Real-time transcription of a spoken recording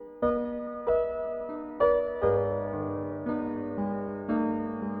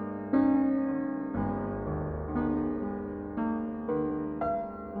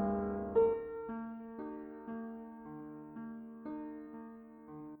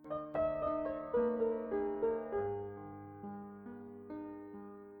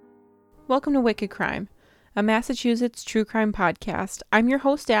welcome to Wicked Crime, a Massachusetts true crime podcast. I'm your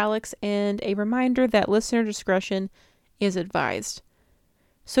host, Alex, and a reminder that listener discretion is advised.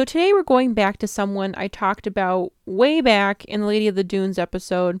 So today we're going back to someone I talked about way back in the Lady of the Dunes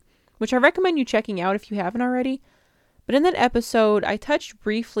episode, which I recommend you checking out if you haven't already. But in that episode, I touched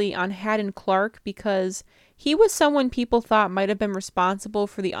briefly on Hadden Clark because he was someone people thought might have been responsible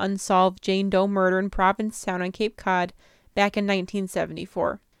for the unsolved Jane Doe murder in Provincetown on Cape Cod back in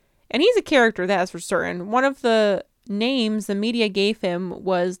 1974. And he's a character, that's for certain. One of the names the media gave him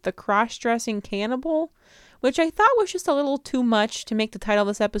was the cross-dressing cannibal, which I thought was just a little too much to make the title of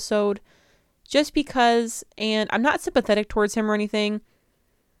this episode. Just because, and I'm not sympathetic towards him or anything,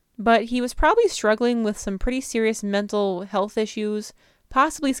 but he was probably struggling with some pretty serious mental health issues,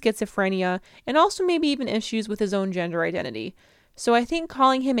 possibly schizophrenia, and also maybe even issues with his own gender identity. So I think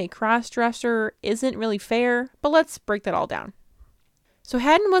calling him a cross-dresser isn't really fair, but let's break that all down. So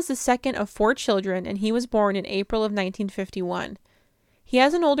Hadden was the second of 4 children, and he was born in April of 1951. He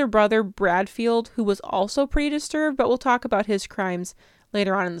has an older brother, Bradfield, who was also pretty disturbed, but we'll talk about his crimes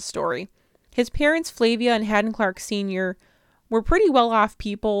later on in the story. His parents, Flavia and Hadden Clark Sr., were pretty well-off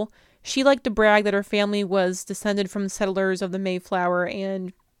people. She liked to brag that her family was descended from settlers of the Mayflower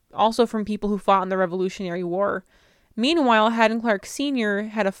and also from people who fought in the Revolutionary War. Meanwhile, Hadden Clark Sr.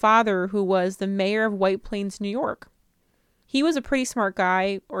 had a father who was the mayor of White Plains, New York. He was a pretty smart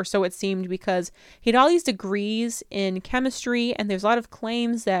guy, or so it seemed, because he had all these degrees in chemistry, and there's a lot of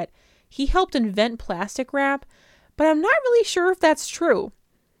claims that he helped invent plastic wrap, but I'm not really sure if that's true.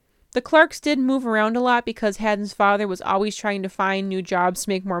 The Clarks did move around a lot because Hadden's father was always trying to find new jobs to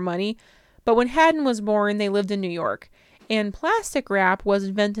make more money, but when Hadden was born, they lived in New York, and plastic wrap was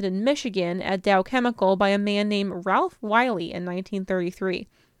invented in Michigan at Dow Chemical by a man named Ralph Wiley in 1933.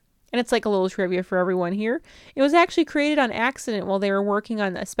 And it's like a little trivia for everyone here. It was actually created on accident while they were working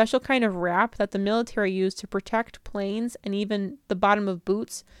on a special kind of wrap that the military used to protect planes and even the bottom of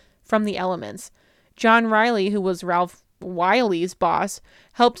boots from the elements. John Riley, who was Ralph Wiley's boss,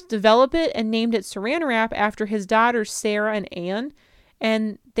 helped develop it and named it Saran Wrap after his daughters Sarah and Anne.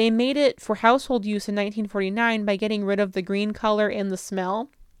 And they made it for household use in 1949 by getting rid of the green color and the smell.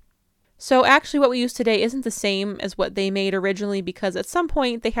 So actually what we use today isn't the same as what they made originally because at some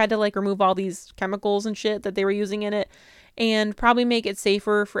point they had to remove all these chemicals and shit that they were using in it and probably make it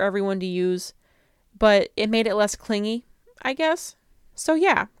safer for everyone to use. But it made it less clingy, I guess. So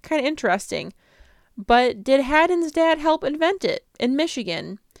yeah, kind of interesting. But did Hadden's dad help invent it in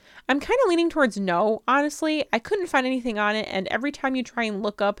Michigan? I'm kind of leaning towards no, honestly. I couldn't find anything on it, and every time you try and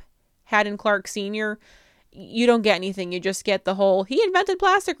look up Hadden Clark Sr., you don't get anything. You just get the whole, he invented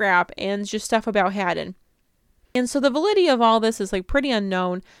plastic wrap and just stuff about Hadden. And so the validity of all this is pretty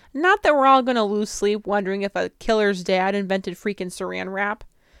unknown. Not that we're all going to lose sleep wondering if a killer's dad invented freaking saran wrap.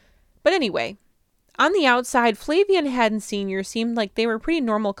 But anyway, on the outside, Flavia and Hadden Sr. seemed like they were a pretty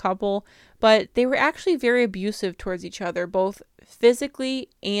normal couple, but they were actually very abusive towards each other, both physically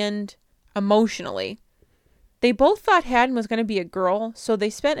and emotionally. They both thought Hadden was going to be a girl, so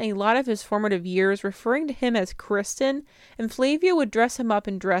they spent a lot of his formative years referring to him as Kristen, and Flavia would dress him up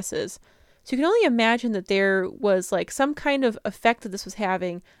in dresses. So you can only imagine that there was some kind of effect that this was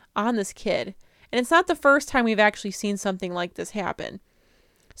having on this kid. And it's not the first time we've actually seen something like this happen.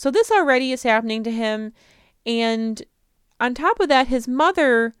 So this already is happening to him, and on top of that, his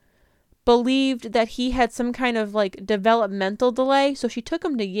mother believed that he had some kind of developmental delay, so she took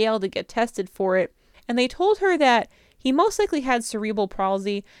him to Yale to get tested for it. And they told her that he most likely had cerebral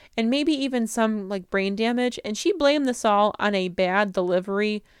palsy and maybe even some brain damage. And she blamed this all on a bad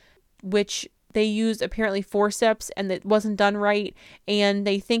delivery, which they used apparently forceps and it wasn't done right. And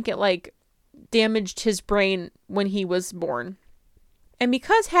they think it damaged his brain when he was born. And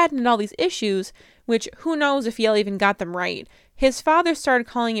because Hadden had all these issues, which who knows if Yale even got them right, his father started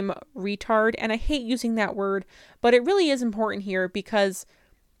calling him retard. And I hate using that word, but it really is important here because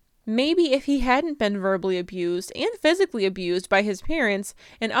maybe if he hadn't been verbally abused and physically abused by his parents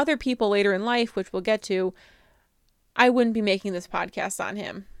and other people later in life, which we'll get to, I wouldn't be making this podcast on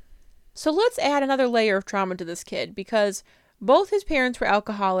him. So let's add another layer of trauma to this kid because both his parents were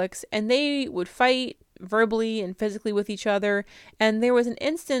alcoholics and they would fight verbally and physically with each other. And there was an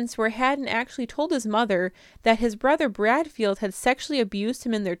instance where Hadden actually told his mother that his brother Bradfield had sexually abused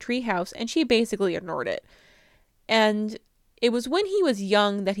him in their treehouse, and she basically ignored it. And it was when he was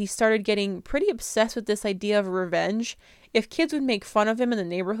young that he started getting pretty obsessed with this idea of revenge. If kids would make fun of him in the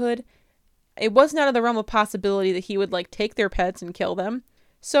neighborhood, it wasn't out of the realm of possibility that he would take their pets and kill them.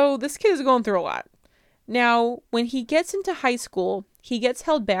 So this kid is going through a lot. Now, when he gets into high school, he gets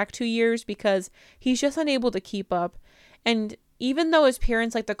held back 2 years because he's just unable to keep up. And even though his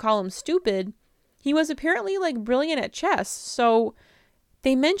parents like to call him stupid, he was apparently like brilliant at chess. So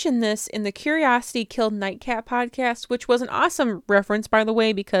they mentioned this in the Curiosity Killed Nightcap podcast, which was an awesome reference, by the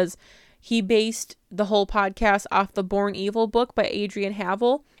way, because he based the whole podcast off the Born Evil book by Adrian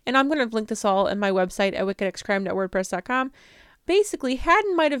Havel. And I'm going to link this all in my website at wickedxcrime.wordpress.com. Basically,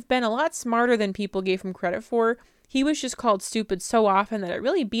 Hadden might have been a lot smarter than people gave him credit for. He was just called stupid so often that it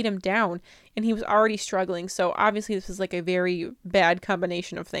really beat him down, and he was already struggling. So obviously this was like a very bad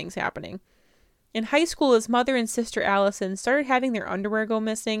combination of things happening. In high school, his mother and sister Allison started having their underwear go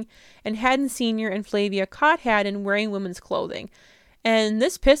missing, and Hadden Sr. and Flavia caught Hadden wearing women's clothing. And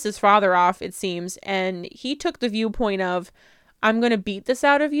this pissed his father off, it seems, and he took the viewpoint of, I'm going to beat this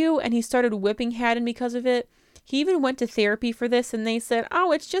out of you, and he started whipping Hadden because of it. He even went to therapy for this, and they said,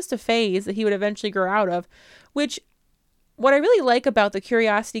 oh, it's just a phase that he would eventually grow out of, which what I really like about the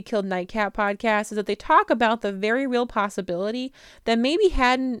Curiosity Killed Nightcap podcast is that they talk about the very real possibility that maybe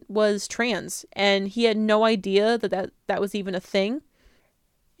Hadden was trans, and he had no idea that was even a thing.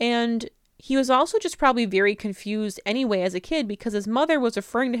 And he was also just probably very confused anyway as a kid because his mother was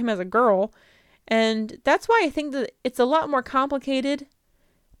referring to him as a girl, and that's why I think that it's a lot more complicated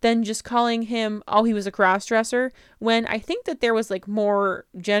than just calling him, oh, he was a cross-dresser, when I think that there was like more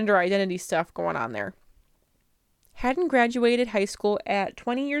gender identity stuff going on there. Hadden graduated high school at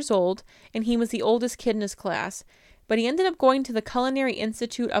 20 years old, and he was the oldest kid in his class, but he ended up going to the Culinary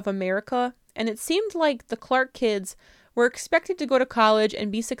Institute of America, and it seemed like the Clark kids were expected to go to college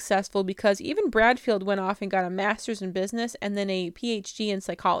and be successful because even Bradfield went off and got a master's in business and then a PhD in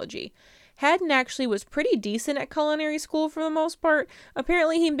psychology. Hadden actually was pretty decent at culinary school for the most part.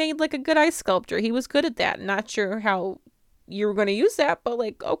 Apparently he made like a good ice sculpture. He was good at that. Not sure how you were going to use that, but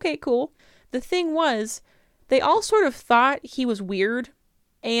like, okay, cool. The thing was, they all sort of thought he was weird,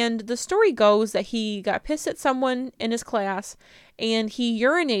 and the story goes that he got pissed at someone in his class, and he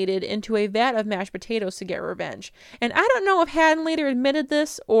urinated into a vat of mashed potatoes to get revenge. And I don't know if Hadden later admitted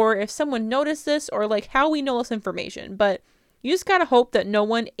this, or if someone noticed this, or like how we know this information, but you just gotta hope that no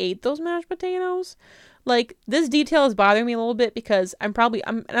one ate those mashed potatoes. Like, this detail is bothering me a little bit because I'm probably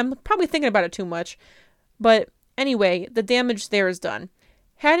thinking about it too much. But anyway, the damage there is done.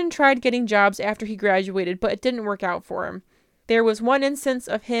 Hadden tried getting jobs after he graduated, but it didn't work out for him. There was one instance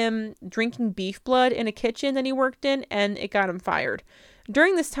of him drinking beef blood in a kitchen that he worked in, and it got him fired.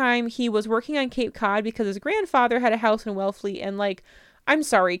 During this time, he was working on Cape Cod because his grandfather had a house in Wellfleet, and like, I'm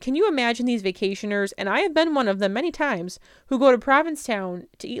sorry, can you imagine these vacationers, and I have been one of them many times, who go to Provincetown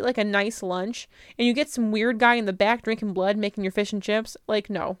to eat like a nice lunch, and you get some weird guy in the back drinking blood making your fish and chips? Like,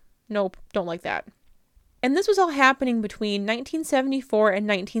 nope, don't like that. And this was all happening between 1974 and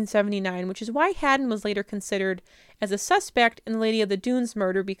 1979, which is why Hadden was later considered as a suspect in the Lady of the Dunes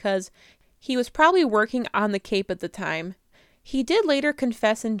murder because he was probably working on the Cape at the time. He did later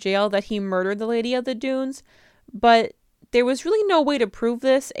confess in jail that he murdered the Lady of the Dunes, but there was really no way to prove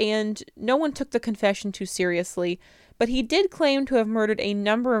this, and no one took the confession too seriously. But he did claim to have murdered a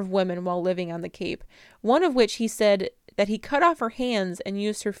number of women while living on the Cape, one of which he said that he cut off her hands and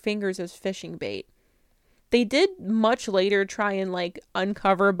used her fingers as fishing bait. They did much later try and like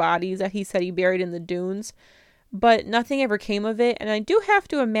uncover bodies that he said he buried in the dunes, but nothing ever came of it. And I do have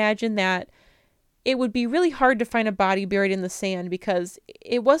to imagine that it would be really hard to find a body buried in the sand because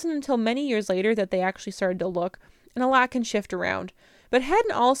it wasn't until many years later that they actually started to look, and a lot can shift around. But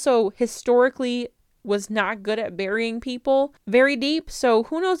Hadden also historically was not good at burying people very deep, so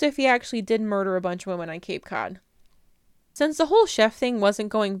who knows if he actually did murder a bunch of women on Cape Cod. Since the whole chef thing wasn't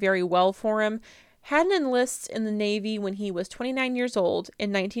going very well for him, Hadden enlists in the Navy when he was 29 years old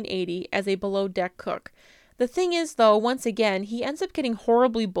in 1980 as a below-deck cook. The thing is, though, once again, he ends up getting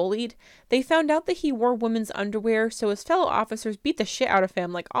horribly bullied. They found out that he wore women's underwear, so his fellow officers beat the shit out of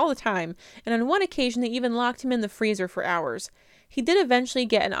him, like, all the time, and on one occasion they even locked him in the freezer for hours. He did eventually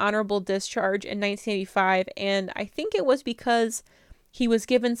get an honorable discharge in 1985, and I think it was because he was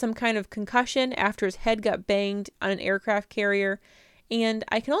given some kind of concussion after his head got banged on an aircraft carrier. And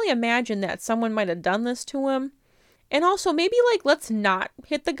I can only imagine that someone might have done this to him. And also, maybe, like, let's not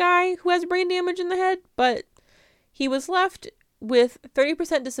hit the guy who has brain damage in the head. But he was left with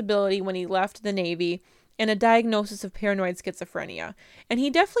 30% disability when he left the Navy and a diagnosis of paranoid schizophrenia. And he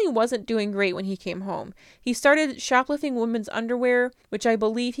definitely wasn't doing great when he came home. He started shoplifting women's underwear, which I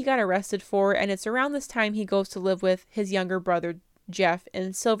believe he got arrested for. And it's around this time he goes to live with his younger brother, Jeff,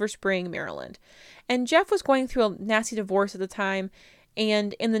 in Silver Spring, Maryland. And Jeff was going through a nasty divorce at the time.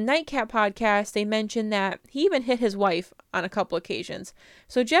 And in the Nightcap podcast, they mentioned that he even hit his wife on a couple occasions.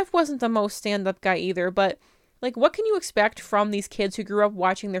 So Jeff wasn't the most stand-up guy either, but like, what can you expect from these kids who grew up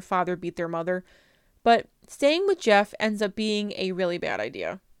watching their father beat their mother? But staying with Jeff ends up being a really bad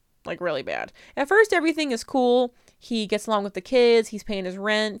idea. Like, really bad. At first, everything is cool. He gets along with the kids. He's paying his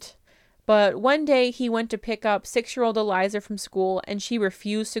rent. But one day, he went to pick up 6-year-old Eliza from school, and she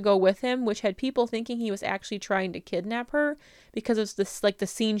refused to go with him, which had people thinking he was actually trying to kidnap her because of this, like, the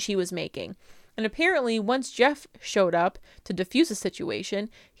scene she was making. And apparently, once Jeff showed up to defuse the situation,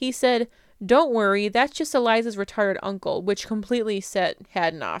 he said, "Don't worry, that's just Eliza's retired uncle," which completely set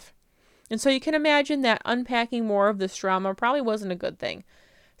Hadden off. And so you can imagine that unpacking more of this drama probably wasn't a good thing.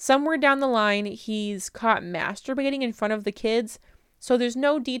 Somewhere down the line, he's caught masturbating in front of the kids. So there's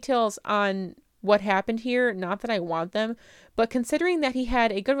no details on what happened here, not that I want them, but considering that he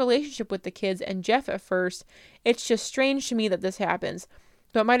had a good relationship with the kids and Jeff at first, it's just strange to me that this happens.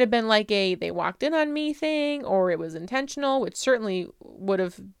 So it might have been like a "they walked in on me" thing, or it was intentional, which certainly would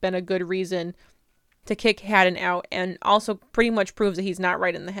have been a good reason to kick Hadden out, and also pretty much proves that he's not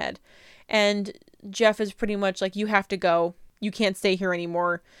right in the head. And Jeff is pretty much like, "You have to go. You can't stay here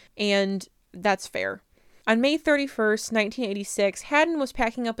anymore." And that's fair. On May 31st, 1986, Hadden was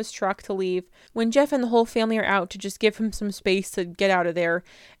packing up his truck to leave when Jeff and the whole family are out to just give him some space to get out of there.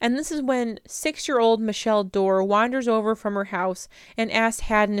 And this is when 6-year-old Michelle Dorr wanders over from her house and asks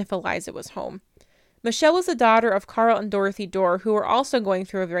Hadden if Eliza was home. Michelle was the daughter of Carl and Dorothy Dorr, who were also going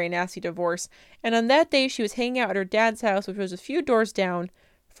through a very nasty divorce. And on that day, she was hanging out at her dad's house, which was a few doors down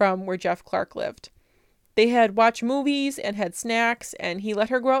from where Jeff Clark lived. They had watched movies and had snacks, and he let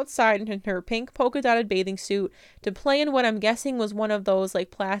her go outside in her pink polka-dotted bathing suit to play in what I'm guessing was one of those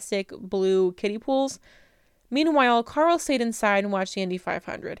like plastic blue kiddie pools. Meanwhile, Carl stayed inside and watched the Indy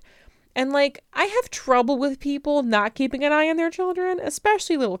 500. And like, I have trouble with people not keeping an eye on their children,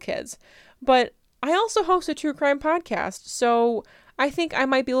 especially little kids. But I also host a true crime podcast, so I think I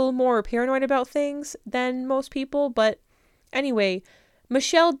might be a little more paranoid about things than most people. But anyway,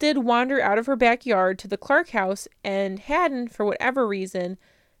 Michelle did wander out of her backyard to the Clark house, and Hadden, for whatever reason,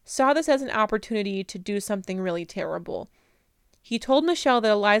 saw this as an opportunity to do something really terrible. He told Michelle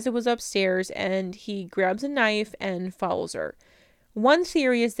that Eliza was upstairs, and he grabs a knife and follows her. One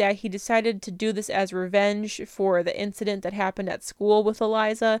theory is that he decided to do this as revenge for the incident that happened at school with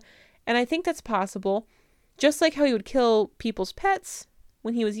Eliza, and I think that's possible. Just like how he would kill people's pets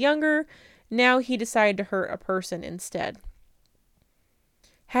when he was younger, now he decided to hurt a person instead.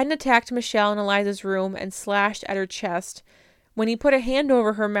 Hadden attacked Michelle in Eliza's room and slashed at her chest. When he put a hand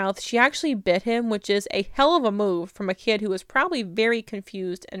over her mouth, she actually bit him, which is a hell of a move from a kid who was probably very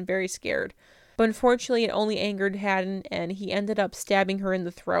confused and very scared. But unfortunately, it only angered Hadden, and he ended up stabbing her in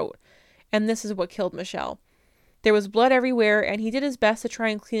the throat. And this is what killed Michelle. There was blood everywhere, and he did his best to try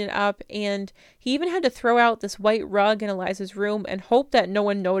and clean it up, and he even had to throw out this white rug in Eliza's room and hope that no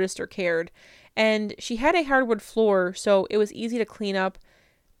one noticed or cared. And she had a hardwood floor, so it was easy to clean up.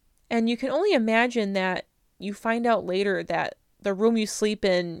 And you can only imagine that you find out later that the room you sleep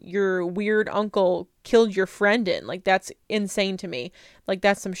in, your weird uncle killed your friend in. Like, that's insane to me. Like,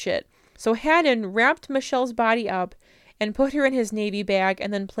 that's some shit. So Hadden wrapped Michelle's body up and put her in his Navy bag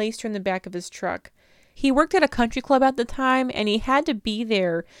and then placed her in the back of his truck. He worked at a country club at the time, and he had to be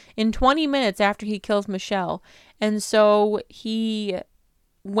there in 20 minutes after he kills Michelle. And so he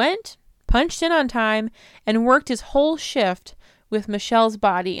went, punched in on time, and worked his whole shift with Michelle's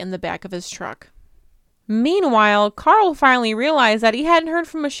body in the back of his truck. Meanwhile, Carl finally realized that he hadn't heard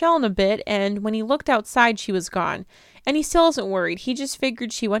from Michelle in a bit, and when he looked outside, she was gone. And he still isn't worried. He just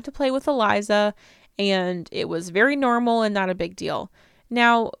figured she went to play with Eliza, and it was very normal and not a big deal.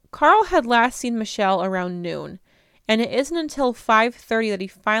 Now, Carl had last seen Michelle around noon, and it isn't until 5:30 that he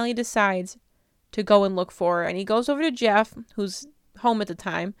finally decides to go and look for her. And he goes over to Jeff, who's home at the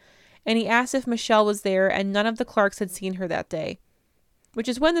time, and he asks if Michelle was there, and none of the Clarks had seen her that day. Which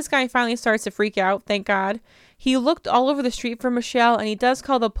is when this guy finally starts to freak out, thank God. He looked all over the street for Michelle, and he does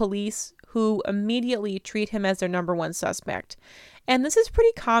call the police, who immediately treat him as their number one suspect. And this is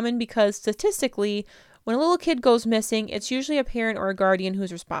pretty common because statistically, when a little kid goes missing, it's usually a parent or a guardian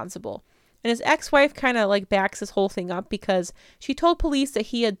who's responsible. And his ex-wife kind of like backs this whole thing up because she told police that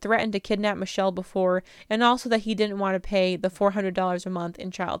he had threatened to kidnap Michelle before, and also that he didn't want to pay the $400 a month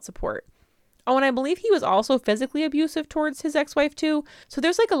in child support. Oh, and I believe he was also physically abusive towards his ex-wife too. So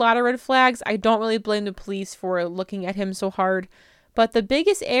there's like a lot of red flags. I don't really blame the police for looking at him so hard. But the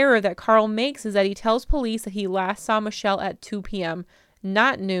biggest error that Carl makes is that he tells police that he last saw Michelle at 2 p.m.,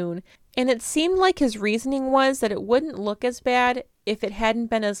 not noon. And it seemed like his reasoning was that it wouldn't look as bad if it hadn't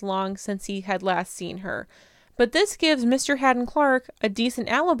been as long since he had last seen her. But this gives Mr. Hadden Clark a decent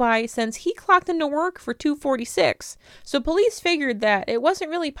alibi since he clocked into work for 2:46. So police figured that it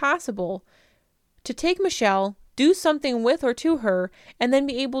wasn't really possible to take Michelle, do something with or to her, and then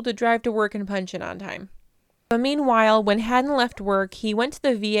be able to drive to work and punch in on time. But meanwhile, when Hadden left work, he went to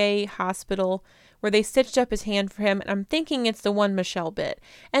the VA hospital where they stitched up his hand for him, and I'm thinking it's the one Michelle bit.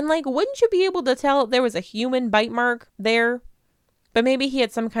 And wouldn't you be able to tell if there was a human bite mark there? But maybe he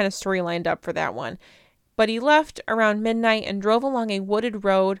had some kind of story lined up for that one. But he left around midnight and drove along a wooded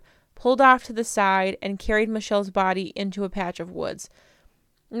road, pulled off to the side, and carried Michelle's body into a patch of woods.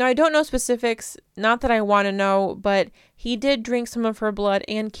 Now, I don't know specifics, not that I want to know, but he did drink some of her blood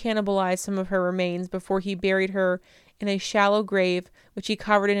and cannibalize some of her remains before he buried her in a shallow grave, which he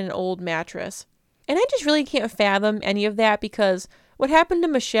covered in an old mattress. And I just really can't fathom any of that, because what happened to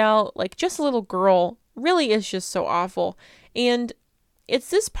Michelle, just a little girl, really is just so awful. And it's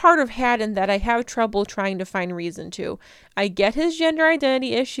this part of Hadden that I have trouble trying to find reason to. I get his gender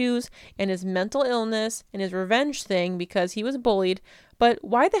identity issues and his mental illness and his revenge thing because he was bullied, but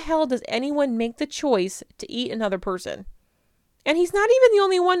why the hell does anyone make the choice to eat another person? And he's not even the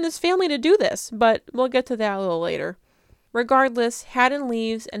only one in his family to do this, but we'll get to that a little later. Regardless, Hadden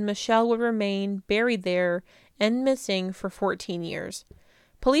leaves and Michelle would remain buried there and missing for 14 years.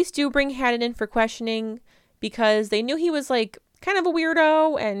 Police do bring Hadden in for questioning because they knew he was kind of a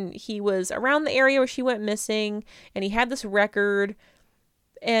weirdo, and he was around the area where she went missing, and he had this record.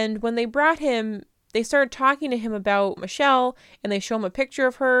 And when they brought him, they started talking to him about Michelle, and they show him a picture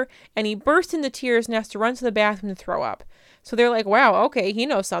of her, and he burst into tears and has to run to the bathroom to throw up. So they're like, wow, okay, he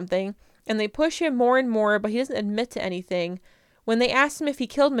knows something. And they push him more and more, but he doesn't admit to anything. When they ask him if he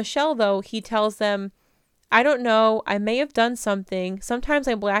killed Michelle, though, he tells them, I don't know, I may have done something. Sometimes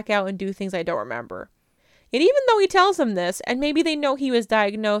I black out and do things I don't remember. And even though he tells them this, and maybe they know he was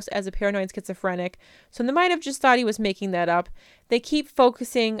diagnosed as a paranoid schizophrenic, so they might have just thought he was making that up, they keep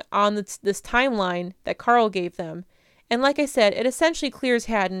focusing on this timeline that Carl gave them. And like I said, it essentially clears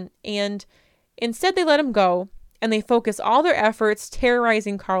Hadden, and instead they let him go, and they focus all their efforts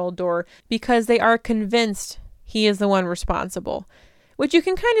terrorizing Carl Dorr because they are convinced he is the one responsible. Which you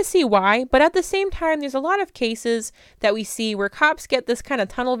can kind of see why, but at the same time, there's a lot of cases that we see where cops get this kind of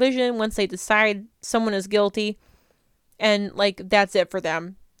tunnel vision once they decide someone is guilty, and that's it for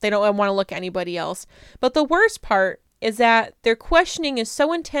them. They don't want to look at anybody else. But the worst part is that their questioning is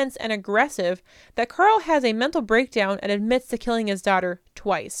so intense and aggressive that Carl has a mental breakdown and admits to killing his daughter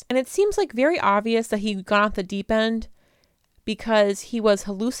twice. And it seems very obvious that he got off the deep end, because he was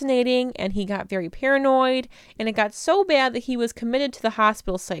hallucinating and he got very paranoid, and it got so bad that he was committed to the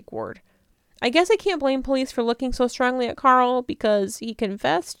hospital psych ward. I guess I can't blame police for looking so strongly at Carl because he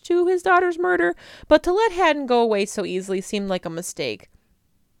confessed to his daughter's murder, but to let Hadden go away so easily seemed like a mistake.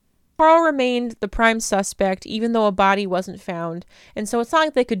 Carl remained the prime suspect even though a body wasn't found, and so it's not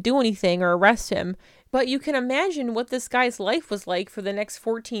like they could do anything or arrest him, but you can imagine what this guy's life was like for the next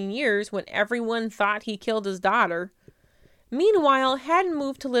 14 years when everyone thought he killed his daughter. Meanwhile, Hadden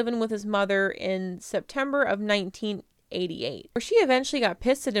moved to live in with his mother in September of 1988, where she eventually got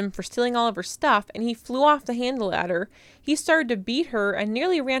pissed at him for stealing all of her stuff, and he flew off the handle at her. He started to beat her and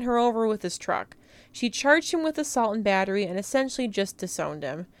nearly ran her over with his truck. She charged him with assault and battery and essentially just disowned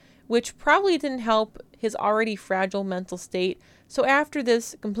him, which probably didn't help his already fragile mental state. So after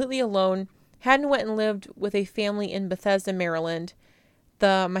this, completely alone, Hadden went and lived with a family in Bethesda, Maryland,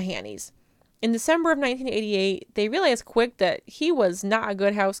 the Mahanys. In December of 1988, they realized quick that he was not a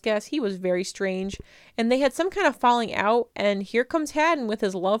good house guest. He was very strange, and they had some kind of falling out, and here comes Hadden with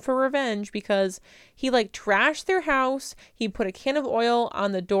his love for revenge because he trashed their house. He put a can of oil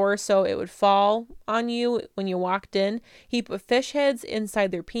on the door so it would fall on you when you walked in. He put fish heads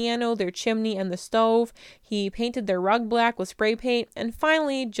inside their piano, their chimney, and the stove. He painted their rug black with spray paint, and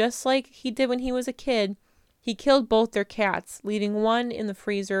finally, just like he did when he was a kid, he killed both their cats, leaving one in the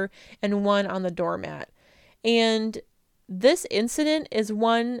freezer and one on the doormat. And this incident is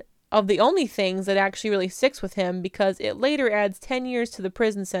one of the only things that actually really sticks with him because it later adds 10 years to the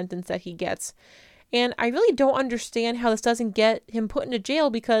prison sentence that he gets. And I really don't understand how this doesn't get him put into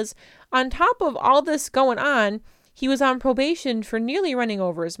jail because on top of all this going on, he was on probation for nearly running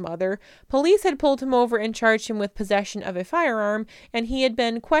over his mother. Police had pulled him over and charged him with possession of a firearm, and he had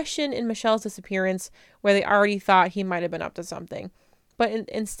been questioned in Michelle's disappearance, where they already thought he might have been up to something. But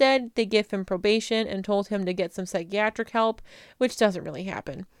instead, they gave him probation and told him to get some psychiatric help, which doesn't really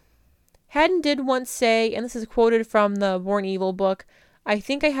happen. Hadden did once say, and this is quoted from the Born Evil book, "I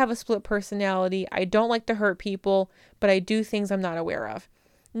think I have a split personality. I don't like to hurt people, but I do things I'm not aware of."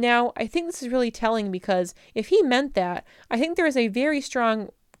 Now, I think this is really telling because if he meant that, I think there is a very strong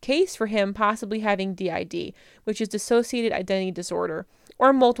case for him possibly having DID, which is dissociated identity disorder,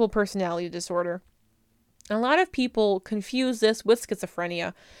 or multiple personality disorder. A lot of people confuse this with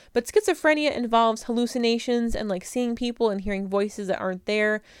schizophrenia, but schizophrenia involves hallucinations and like seeing people and hearing voices that aren't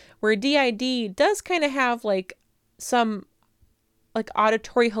there, where DID does kind of have like some like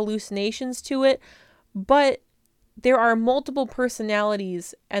auditory hallucinations to it, but there are multiple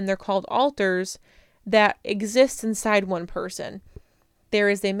personalities, and they're called alters, that exist inside one person. There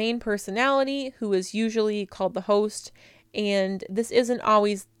is a main personality who is usually called the host, and this isn't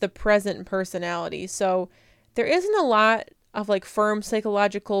always the present personality. So there isn't a lot of like firm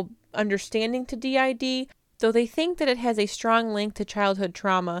psychological understanding to DID, though they think that it has a strong link to childhood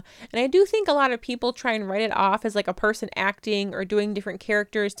trauma. And I do think a lot of people try and write it off as like a person acting or doing different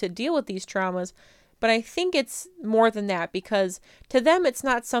characters to deal with these traumas. But I think it's more than that, because to them, it's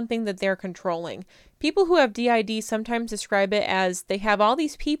not something that they're controlling. People who have DID sometimes describe it as they have all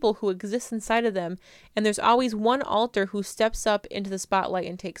these people who exist inside of them, and there's always one alter who steps up into the spotlight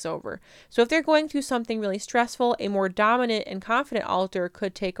and takes over. So if they're going through something really stressful, a more dominant and confident alter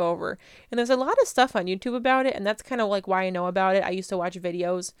could take over. And there's a lot of stuff on YouTube about it, and that's kind of like why I know about it. I used to watch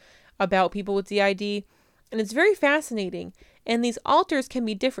videos about people with DID, and it's very fascinating. And these alters can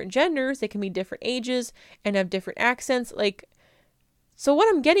be different genders, they can be different ages, and have different accents. So what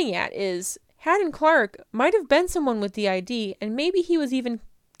I'm getting at is, Hadden Clark might have been someone with DID, and maybe he was even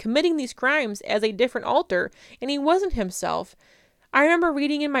committing these crimes as a different alter, and he wasn't himself. I remember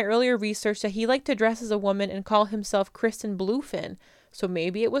reading in my earlier research that he liked to dress as a woman and call himself Kristen Bluefin. So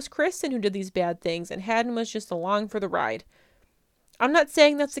maybe it was Kristen who did these bad things, and Hadden was just along for the ride. I'm not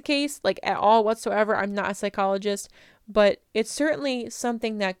saying that's the case, at all whatsoever. I'm not a psychologist, but it's certainly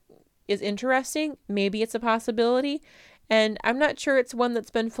something that is interesting. Maybe it's a possibility, and I'm not sure it's one that's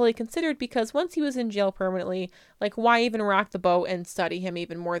been fully considered, because once he was in jail permanently, why even rock the boat and study him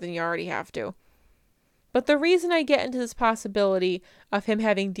even more than you already have to? But the reason I get into this possibility of him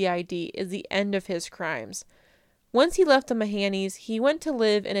having DID is the end of his crimes. Once he left the Mahanys, he went to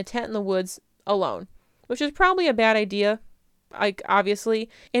live in a tent in the woods alone, which is probably a bad idea. Obviously.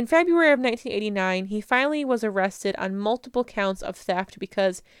 In February of 1989, he finally was arrested on multiple counts of theft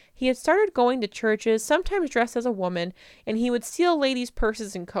because he had started going to churches, sometimes dressed as a woman, and he would steal ladies'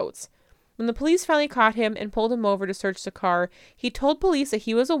 purses and coats. When the police finally caught him and pulled him over to search the car, he told police that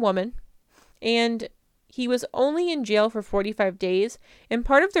he was a woman, and he was only in jail for 45 days, and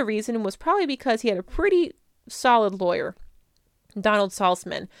part of the reason was probably because he had a pretty solid lawyer, Donald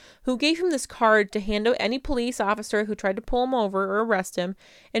Salzman, who gave him this card to hand out any police officer who tried to pull him over or arrest him,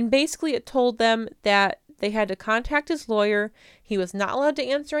 and basically it told them that they had to contact his lawyer, he was not allowed to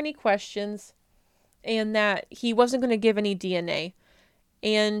answer any questions, and that he wasn't going to give any DNA.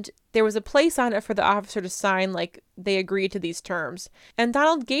 And there was a place on it for the officer to sign, they agreed to these terms. And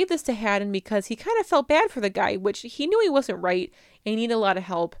Donald gave this to Hadden because he kind of felt bad for the guy, which he knew he wasn't right, and he needed a lot of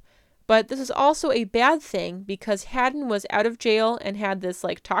help. But this is also a bad thing because Hadden was out of jail and had this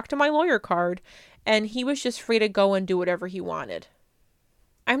talk to my lawyer card, and he was just free to go and do whatever he wanted.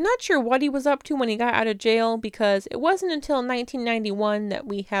 I'm not sure what he was up to when he got out of jail, because it wasn't until 1991 that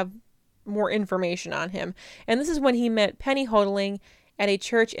we have more information on him. And this is when he met Penny Hodling at a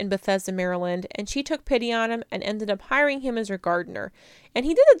church in Bethesda, Maryland, and she took pity on him and ended up hiring him as her gardener. And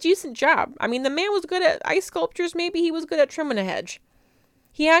he did a decent job. I mean, the man was good at ice sculptures, maybe he was good at trimming a hedge.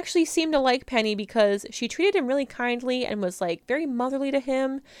 He actually seemed to like Penny because she treated him really kindly and was very motherly to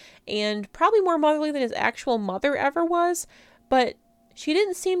him, and probably more motherly than his actual mother ever was, but she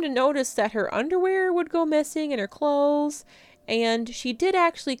didn't seem to notice that her underwear would go missing and her clothes, and she did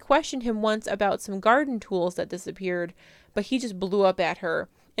actually question him once about some garden tools that disappeared, but he just blew up at her.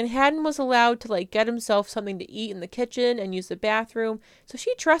 And Hadden was allowed to get himself something to eat in the kitchen and use the bathroom, so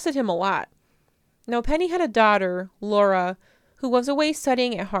she trusted him a lot. Now Penny had a daughter, Laura, who was away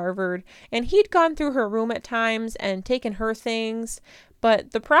studying at Harvard, and he'd gone through her room at times and taken her things,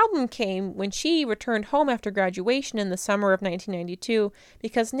 but the problem came when she returned home after graduation in the summer of 1992,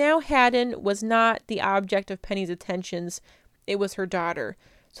 because now Hadden was not the object of Penny's attentions, it was her daughter.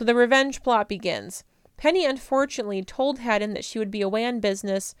 So the revenge plot begins. Penny unfortunately told Hadden that she would be away on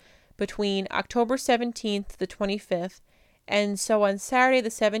business between October 17th to the 25th, and so on Saturday the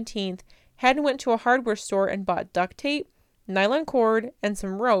 17th, Hadden went to a hardware store and bought duct tape, nylon cord, and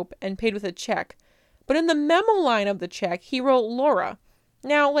some rope, and paid with a check. But in the memo line of the check, he wrote Laura.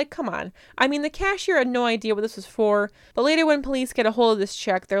 Now, come on. I mean, the cashier had no idea what this was for, but later when police get a hold of this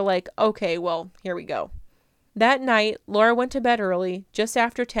check, they're like, okay, well, here we go. That night, Laura went to bed early, just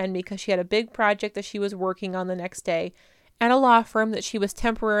after 10, because she had a big project that she was working on the next day at a law firm that she was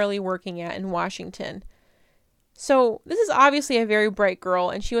temporarily working at in Washington. So, this is obviously a very bright girl,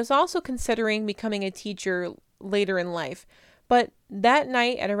 and she was also considering becoming a teacher later in life. But that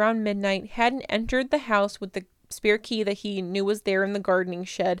night at around midnight, Hadden entered the house with the spare key that he knew was there in the gardening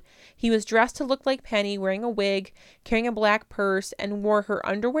shed. He was dressed to look like Penny, wearing a wig, carrying a black purse, and wore her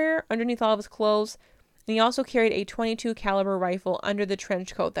underwear underneath all of his clothes. And he also carried a .22 caliber rifle under the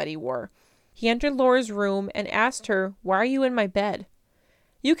trench coat that he wore. He entered Laura's room and asked her, "Why are you in my bed?"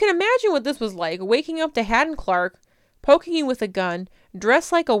 You can imagine what this was like, waking up to Hadden Clark, poking you with a gun,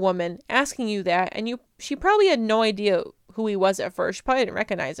 dressed like a woman, asking you that, and she probably had no idea who he was at first. She probably didn't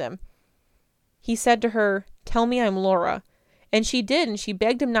recognize him. He said to her, "Tell me I'm Laura." And she did, and she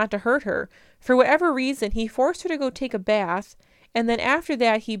begged him not to hurt her. For whatever reason, he forced her to go take a bath, and then after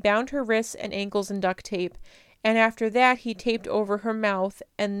that, he bound her wrists and ankles in duct tape. And after that, he taped over her mouth,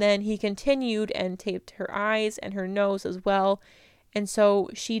 and then he continued and taped her eyes and her nose as well. And so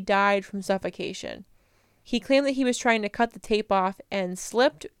she died from suffocation. He claimed that he was trying to cut the tape off and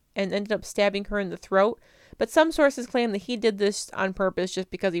slipped and ended up stabbing her in the throat, but some sources claim that he did this on purpose just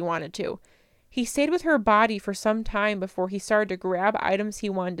because he wanted to. He stayed with her body for some time before he started to grab items he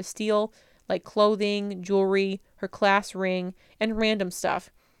wanted to steal, like clothing, jewelry, her class ring, and random stuff.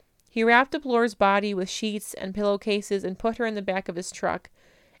 He wrapped up Laura's body with sheets and pillowcases and put her in the back of his truck.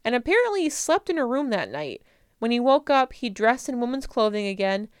 And apparently he slept in her room that night. When he woke up, he dressed in woman's clothing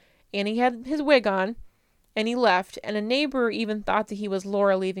again, and he had his wig on, and he left, and a neighbor even thought that he was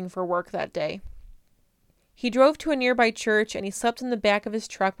Laura leaving for work that day. He drove to a nearby church, and he slept in the back of his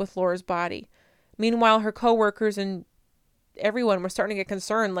truck with Laura's body. Meanwhile, her co-workers and everyone were starting to get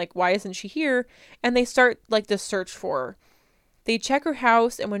concerned, like, why isn't she here? And they start, the search for her. They check her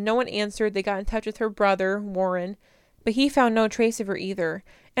house, and when no one answered, they got in touch with her brother, Warren, but he found no trace of her either.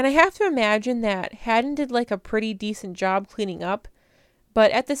 And I have to imagine that Hadden did, a pretty decent job cleaning up,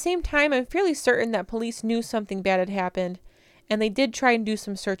 but at the same time, I'm fairly certain that police knew something bad had happened, and they did try and do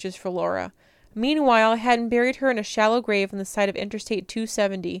some searches for Laura. Meanwhile, Hadden buried her in a shallow grave on the side of Interstate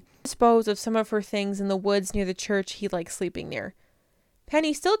 270, disposed of some of her things in the woods near the church he liked sleeping near.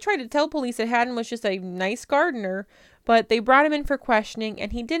 Penny still tried to tell police that Hadden was just a nice gardener, but they brought him in for questioning,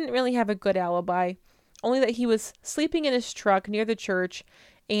 and he didn't really have a good alibi, only that he was sleeping in his truck near the church,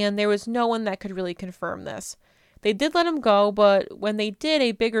 and there was no one that could really confirm this. They did let him go, but when they did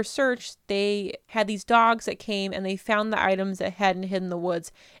a bigger search, they had these dogs that came and they found the items that Hadden hid in the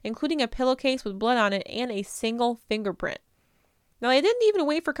woods, including a pillowcase with blood on it and a single fingerprint. Now, they didn't even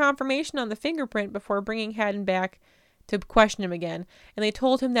wait for confirmation on the fingerprint before bringing Hadden back to question him again, and they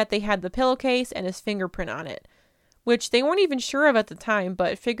told him that they had the pillowcase and his fingerprint on it, which they weren't even sure of at the time,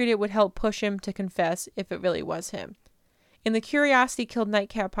 but figured it would help push him to confess if it really was him. In the Curiosity Killed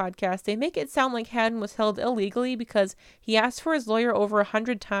Nightcap podcast, they make it sound like Hadden was held illegally because he asked for his lawyer over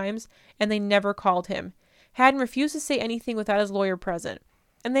 100 times and they never called him. Hadden refused to say anything without his lawyer present.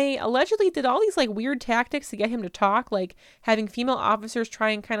 And they allegedly did all these weird tactics to get him to talk, like having female officers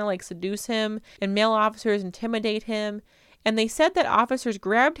try and kind of seduce him and male officers intimidate him. And they said that officers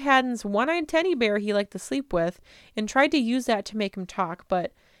grabbed Hadden's one-eyed teddy bear he liked to sleep with and tried to use that to make him talk,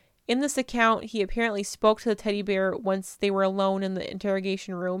 but in this account, he apparently spoke to the teddy bear once they were alone in the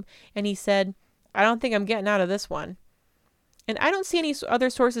interrogation room, and he said, "I don't think I'm getting out of this one." And I don't see any other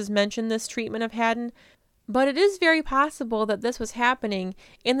sources mention this treatment of Hadden, but it is very possible that this was happening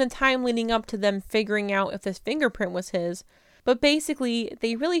in the time leading up to them figuring out if this fingerprint was his. But basically,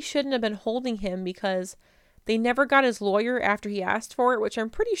 they really shouldn't have been holding him because they never got his lawyer after he asked for it, which I'm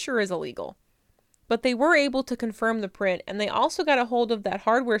pretty sure is illegal. But they were able to confirm the print, and they also got a hold of that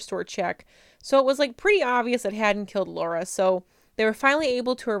hardware store check, so it was pretty obvious that Hadden killed Laura, so they were finally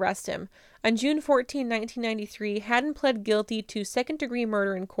able to arrest him. On June 14, 1993, Hadden pled guilty to second-degree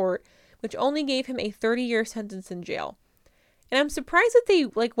murder in court, which only gave him a 30-year sentence in jail. And I'm surprised that they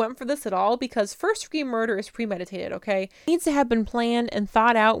went for this at all, because first-degree murder is premeditated, okay? It needs to have been planned and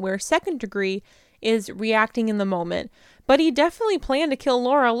thought out, where second-degree is reacting in the moment. But he definitely planned to kill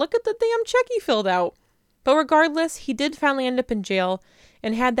Laura. Look at the damn check he filled out. But regardless, he did finally end up in jail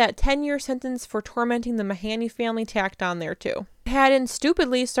and had that 10-year sentence for tormenting the Mahoney family tacked on there too. Hadden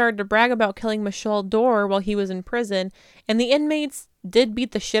stupidly started to brag about killing Michelle Dorr while he was in prison, and the inmates did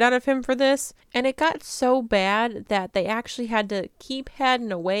beat the shit out of him for this, and it got so bad that they actually had to keep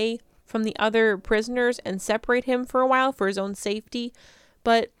Hadden away from the other prisoners and separate him for a while for his own safety.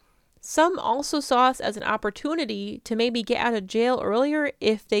 But some also saw this as an opportunity to maybe get out of jail earlier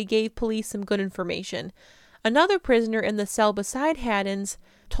if they gave police some good information. Another prisoner in the cell beside Hadden's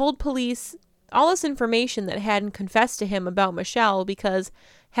told police all this information that Hadden confessed to him about Michelle, because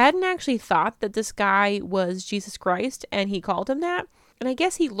Hadden actually thought that this guy was Jesus Christ and he called him that. And I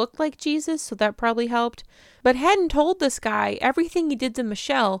guess he looked like Jesus, so that probably helped. But Hadden told this guy everything he did to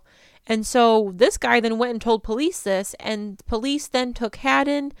Michelle. And so this guy then went and told police this, and police then took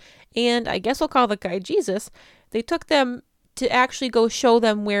Hadden, and I guess we'll call the guy Jesus. They took them to actually go show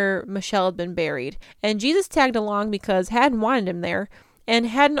them where Michelle had been buried. And Jesus tagged along because Hadden wanted him there. And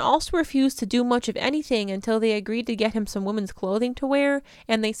Hadden also refused to do much of anything until they agreed to get him some women's clothing to wear,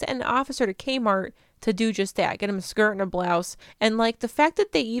 and they sent an officer to Kmart to do just that, get him a skirt and a blouse. And the fact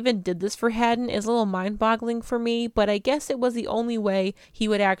that they even did this for Hadden is a little mind-boggling for me, but I guess it was the only way he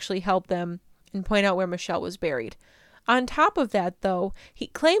would actually help them and point out where Michelle was buried. On top of that, though, he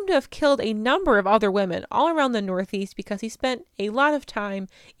claimed to have killed a number of other women all around the Northeast because he spent a lot of time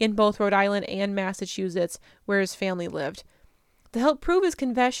in both Rhode Island and Massachusetts where his family lived. To help prove his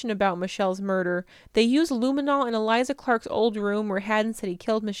confession about Michelle's murder, they used luminol in Eliza Clark's old room where Hadden said he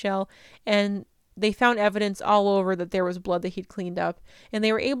killed Michelle, and they found evidence all over that there was blood that he'd cleaned up, and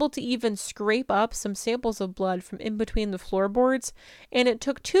they were able to even scrape up some samples of blood from in between the floorboards, and it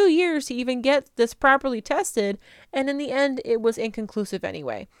took 2 years to even get this properly tested, and in the end, it was inconclusive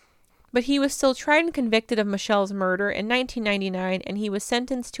anyway. But he was still tried and convicted of Michelle's murder in 1999, and he was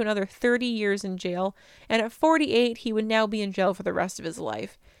sentenced to another 30 years in jail, and at 48, he would now be in jail for the rest of his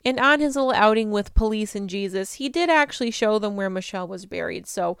life. And on his little outing with police and Jesus, he did actually show them where Michelle was buried,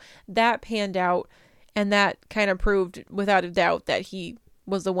 so that panned out, and that kind of proved without a doubt that he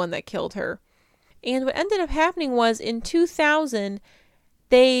was the one that killed her. And what ended up happening was, in 2000,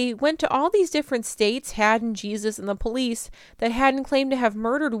 they went to all these different states, Hadden, Jesus, and the police, that Hadden claimed to have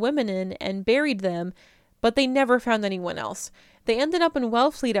murdered women in and buried them, but they never found anyone else. They ended up in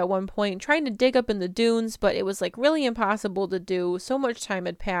Wellfleet at one point, trying to dig up in the dunes, but it was really impossible to do. So much time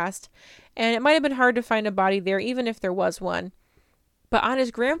had passed, and it might have been hard to find a body there, even if there was one. But on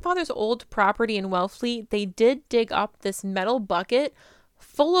his grandfather's old property in Wellfleet, they did dig up this metal bucket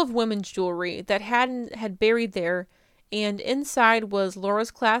full of women's jewelry that Hadden had buried there, and inside was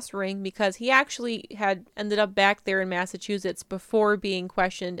Laura's class ring because he actually had ended up back there in Massachusetts before being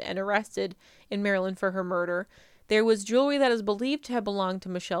questioned and arrested in Maryland for her murder. There was jewelry that is believed to have belonged to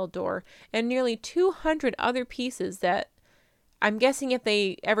Michelle Dorr, and nearly 200 other pieces that I'm guessing if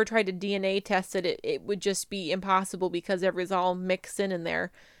they ever tried to DNA test it, it would just be impossible because it was all mixed in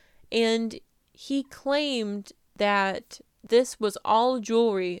there. And he claimed that this was all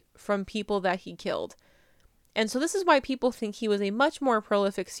jewelry from people that he killed. And so this is why people think he was a much more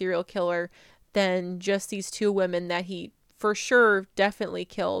prolific serial killer than just these 2 women that he for sure definitely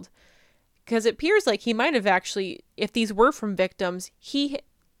killed. Because it appears like he might have actually, if these were from victims, he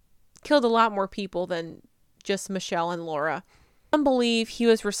killed a lot more people than just Michelle and Laura. Some believe he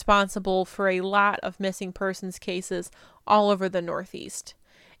was responsible for a lot of missing persons cases all over the Northeast.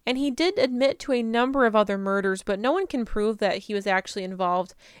 And he did admit to a number of other murders, but no one can prove that he was actually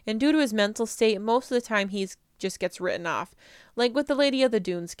involved. And due to his mental state, most of the time he just gets written off, like with the Lady of the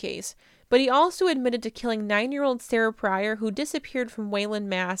Dunes case. But he also admitted to killing 9-year-old Sarah Pryor, who disappeared from Wayland,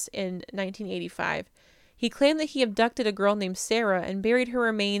 Mass. in 1985. He claimed that he abducted a girl named Sarah and buried her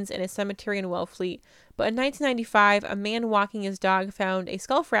remains in a cemetery in Wellfleet. But in 1995, a man walking his dog found a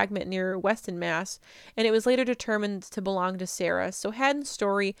skull fragment near Weston, Mass., and it was later determined to belong to Sarah. So Hadden's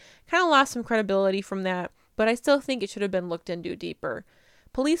story kind of lost some credibility from that, but I still think it should have been looked into deeper.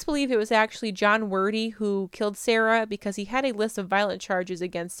 Police believe it was actually John Wordy who killed Sarah because he had a list of violent charges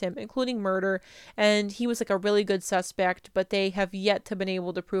against him, including murder, and he was a really good suspect, but they have yet to been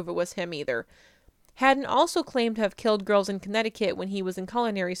able to prove it was him either. Hadden also claimed to have killed girls in Connecticut when he was in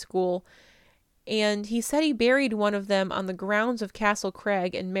culinary school, and he said he buried one of them on the grounds of Castle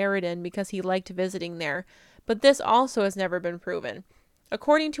Craig in Meriden because he liked visiting there, but this also has never been proven.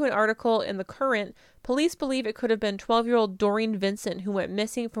 According to an article in The Current, police believe it could have been 12-year-old Doreen Vincent who went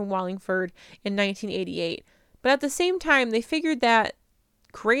missing from Wallingford in 1988, but at the same time, they figured that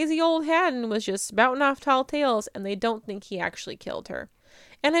crazy old Hadden was just spouting off tall tales, and they don't think he actually killed her.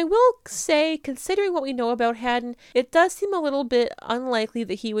 And I will say, considering what we know about Hadden, it does seem a little bit unlikely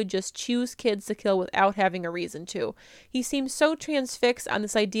that he would just choose kids to kill without having a reason to. He seems so transfixed on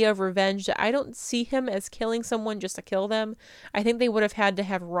this idea of revenge that I don't see him as killing someone just to kill them. I think they would have had to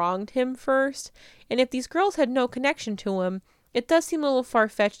have wronged him first. And if these girls had no connection to him, it does seem a little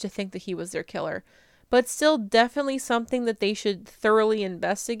far-fetched to think that he was their killer. But still definitely something that they should thoroughly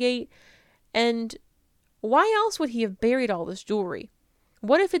investigate. And why else would he have buried all this jewelry?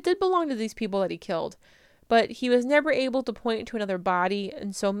 What if it did belong to these people that he killed? But he was never able to point to another body,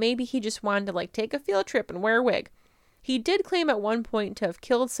 and so maybe he just wanted to take a field trip and wear a wig. He did claim at one point to have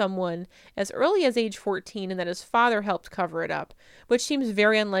killed someone as early as age 14 and that his father helped cover it up, which seems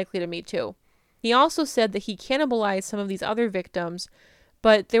very unlikely to me too. He also said that he cannibalized some of these other victims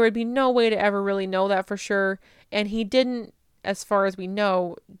but there would be no way to ever really know that for sure, and he didn't, as far as we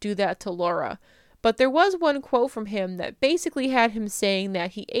know, do that to Laura. But there was one quote from him that basically had him saying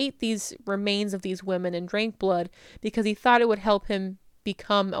that he ate these remains of these women and drank blood because he thought it would help him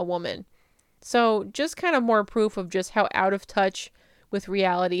become a woman. So just kind of more proof of just how out of touch with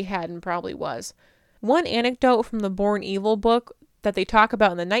reality Hadden probably was. One anecdote from the Born Evil book that they talk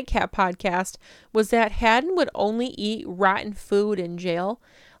about in the Nightcap podcast was that Hadden would only eat rotten food in jail.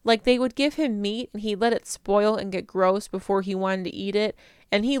 Like, they would give him meat and he'd let it spoil and get gross before he wanted to eat it.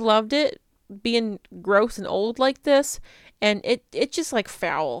 And he loved it, being gross and old like this. And it just like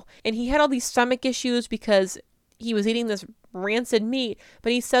foul. And he had all these stomach issues because he was eating this rancid meat.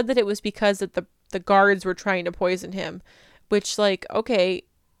 But he said that it was because that the guards were trying to poison him. Which, like, okay,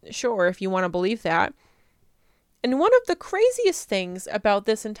 sure, if you want to believe that. And one of the craziest things about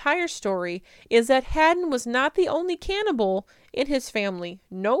this entire story is that Hadden was not the only cannibal in his family.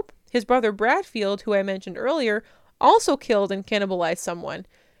 Nope. His brother Bradfield, who I mentioned earlier, also killed and cannibalized someone.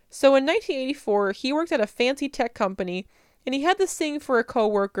 So in 1984, he worked at a fancy tech company, and he had this thing for a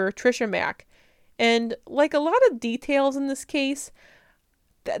coworker, Trisha Mack. And like a lot of details in this case,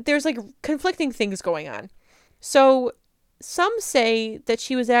 there's like conflicting things going on. So some say that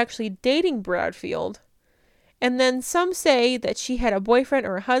she was actually dating Bradfield, and then some say that she had a boyfriend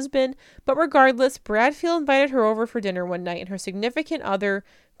or a husband, but regardless, Bradfield invited her over for dinner one night and her significant other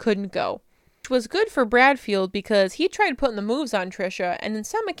couldn't go. Which was good for Bradfield because he tried putting the moves on Trisha, and in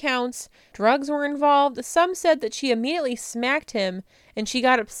some accounts, drugs were involved. Some said that she immediately smacked him and she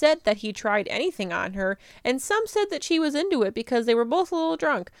got upset that he tried anything on her, and some said that she was into it because they were both a little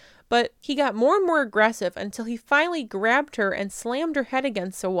drunk. But he got more and more aggressive until he finally grabbed her and slammed her head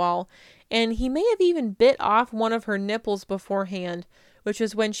against a wall. And he may have even bit off one of her nipples beforehand, which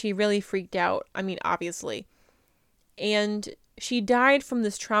was when she really freaked out. I mean, obviously. And she died from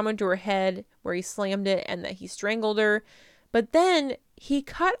this trauma to her head where he slammed it and that he strangled her. But then he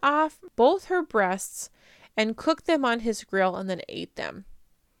cut off both her breasts and cooked them on his grill and then ate them.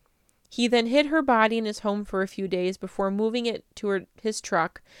 He then hid her body in his home for a few days before moving it to his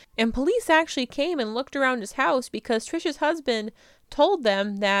truck. And police actually came and looked around his house because Trisha's husband told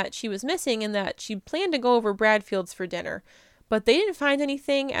them that she was missing and that she planned to go over Bradfield's for dinner. But they didn't find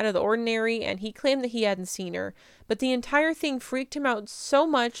anything out of the ordinary, and he claimed that he hadn't seen her. But the entire thing freaked him out so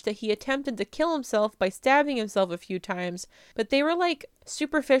much that he attempted to kill himself by stabbing himself a few times. But they were like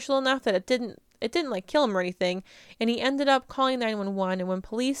superficial enough that it didn't like kill him or anything, and he ended up calling 911, and when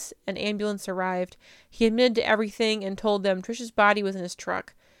police and ambulance arrived, he admitted to everything and told them Trisha's body was in his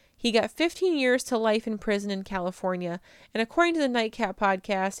truck. He got 15 years to life in prison in California, and according to the Nightcap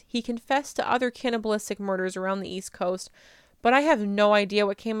podcast, he confessed to other cannibalistic murders around the East Coast, but I have no idea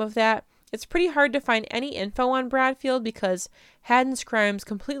what came of that. It's pretty hard to find any info on Bradfield because Hadden's crimes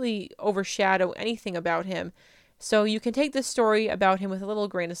completely overshadow anything about him, so you can take this story about him with a little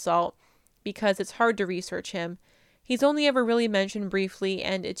grain of salt, because it's hard to research him. He's only ever really mentioned briefly,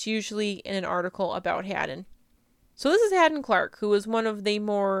 and it's usually in an article about Hadden. So this is Hadden Clark, who is one of the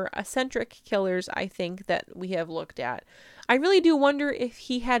more eccentric killers, I think, that we have looked at. I really do wonder if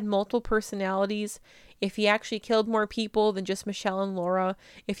he had multiple personalities, if he actually killed more people than just Michelle and Laura,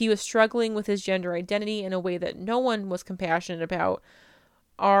 if he was struggling with his gender identity in a way that no one was compassionate about.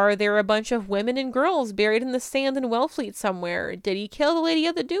 Are there a bunch of women and girls buried in the sand in Wellfleet somewhere? Did he kill the Lady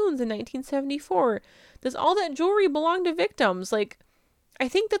of the Dunes in 1974? Does all that jewelry belong to victims? Like, I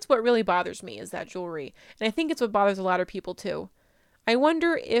think that's what really bothers me, is that jewelry. And I think it's what bothers a lot of people too. I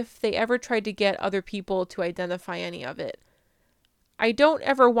wonder if they ever tried to get other people to identify any of it. I don't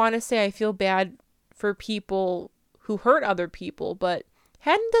ever want to say I feel bad for people who hurt other people, but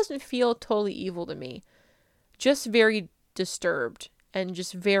Hadden doesn't feel totally evil to me. Just very disturbed and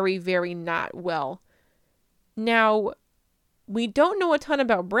just very, very not well. Now, we don't know a ton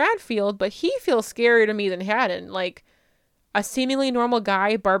about Bradfield, but he feels scarier to me than Hadden. Like, a seemingly normal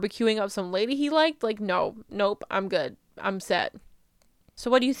guy barbecuing up some lady he liked? Like, nope, I'm good. I'm set. So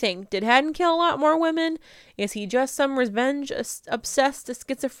what do you think? Did Hadden kill a lot more women? Is he just some revenge-obsessed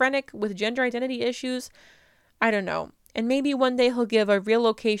schizophrenic with gender identity issues? I don't know. And maybe one day he'll give a real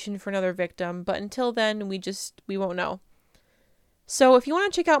location for another victim, but until then, we won't know. So if you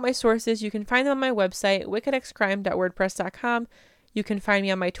want to check out my sources, you can find them on my website, wickedxcrime.wordpress.com. You can find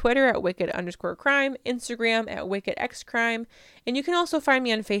me on my Twitter at wicked_crime, Instagram at wickedxcrime, and you can also find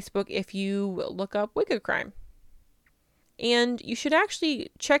me on Facebook if you look up Wicked Crime. And you should actually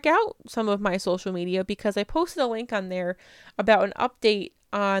check out some of my social media because I posted a link on there about an update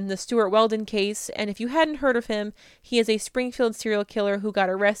on the Stuart Weldon case. And if you hadn't heard of him, he is a Springfield serial killer who got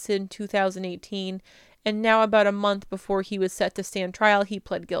arrested in 2018 And now, about a month before he was set to stand trial, he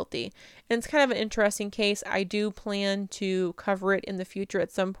pled guilty. And it's kind of an interesting case. I do plan to cover it in the future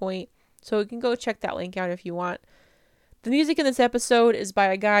at some point, so you can go check that link out if you want. The music in this episode is by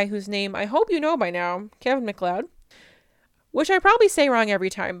a guy whose name I hope you know by now, Kevin MacLeod, which I probably say wrong every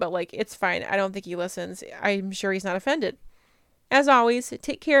time, but it's fine. I don't think he listens. I'm sure he's not offended. As always,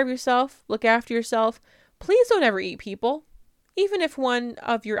 take care of yourself, look after yourself. Please don't ever eat people, even if one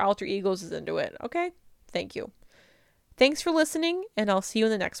of your alter egos is into it, okay? Thank you. Thanks for listening, and I'll see you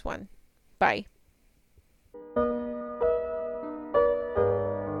in the next one. Bye.